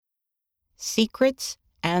Secrets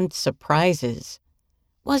and Surprises.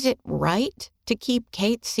 Was It Right to Keep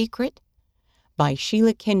Kate's Secret? By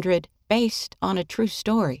Sheila Kindred, based on a true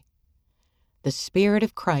story. The Spirit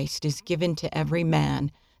of Christ is given to every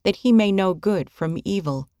man, that he may know good from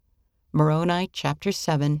evil. Moroni chapter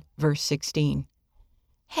 7, verse 16.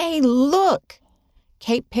 Hey, look!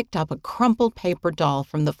 Kate picked up a crumpled paper doll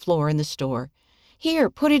from the floor in the store. Here,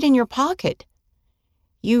 put it in your pocket.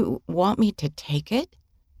 You want me to take it?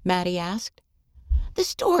 Maddie asked. The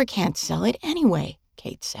store can't sell it anyway,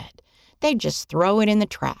 Kate said. They'd just throw it in the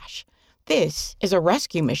trash. This is a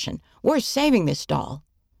rescue mission. We're saving this doll.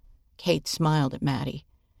 Kate smiled at Maddie.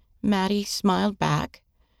 Maddie smiled back.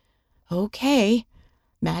 Okay.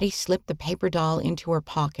 Maddie slipped the paper doll into her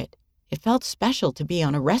pocket. It felt special to be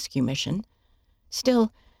on a rescue mission.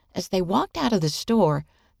 Still, as they walked out of the store,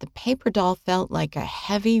 the paper doll felt like a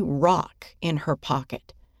heavy rock in her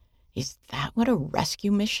pocket. Is that what a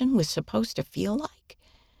rescue mission was supposed to feel like?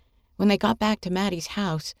 When they got back to Maddie's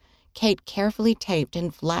house, Kate carefully taped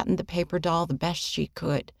and flattened the paper doll the best she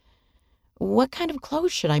could. What kind of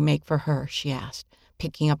clothes should I make for her? She asked,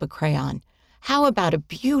 picking up a crayon. How about a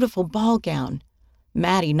beautiful ball gown?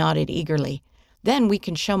 Maddie nodded eagerly. Then we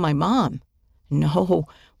can show my mom. No,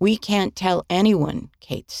 we can't tell anyone,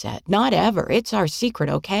 Kate said. Not ever. It's our secret,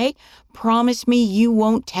 okay? Promise me you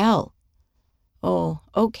won't tell. Oh,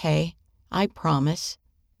 okay, I promise,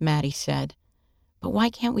 Maddie said. But why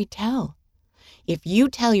can't we tell? If you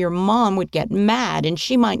tell, your mom would get mad and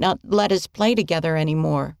she might not let us play together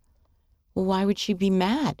anymore. Well, why would she be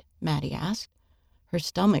mad? Maddie asked. Her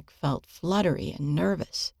stomach felt fluttery and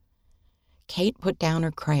nervous. Kate put down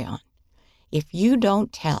her crayon. If you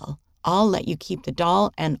don't tell, I'll let you keep the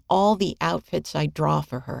doll and all the outfits I draw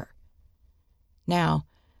for her. Now,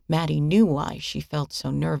 Maddie knew why she felt so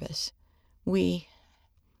nervous. We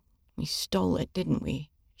stole it, didn't we?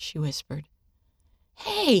 She whispered.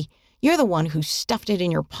 Hey, you're the one who stuffed it in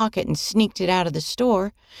your pocket and sneaked it out of the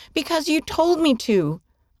store because you told me to.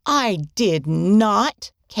 I did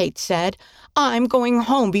not, Kate said. I'm going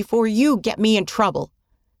home before you get me in trouble.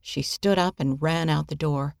 She stood up and ran out the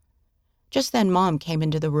door. Just then Mom came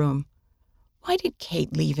into the room. Why did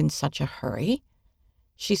Kate leave in such a hurry?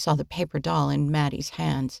 She saw the paper doll in Maddie's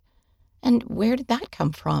hands. And where did that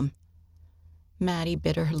come from? Maddie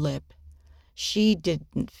bit her lip. She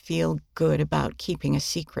didn't feel good about keeping a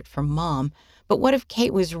secret from Mom, but what if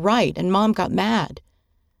Kate was right and Mom got mad?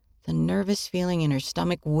 The nervous feeling in her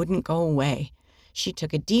stomach wouldn't go away. She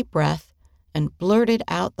took a deep breath and blurted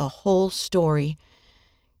out the whole story.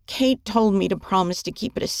 Kate told me to promise to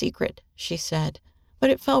keep it a secret, she said, but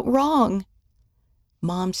it felt wrong.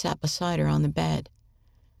 Mom sat beside her on the bed.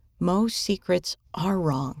 Most secrets are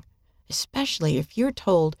wrong, especially if you're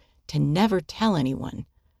told to never tell anyone.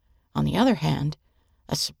 On the other hand,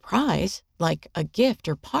 a surprise, like a gift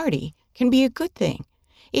or party, can be a good thing.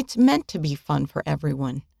 It's meant to be fun for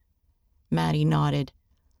everyone. Maddie nodded.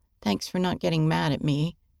 Thanks for not getting mad at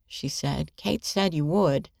me, she said. Kate said you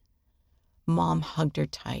would. Mom hugged her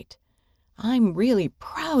tight. I'm really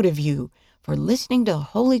proud of you for listening to the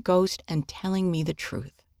Holy Ghost and telling me the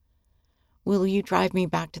truth. Will you drive me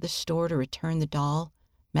back to the store to return the doll?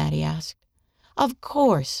 Maddie asked. Of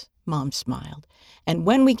course, Mom smiled. And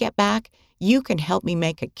when we get back, you can help me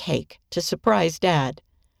make a cake to surprise Dad.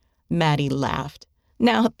 Maddie laughed.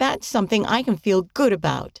 Now that's something I can feel good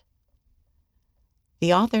about.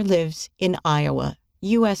 The author lives in Iowa,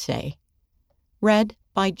 USA. Read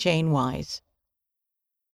by Jane Wise.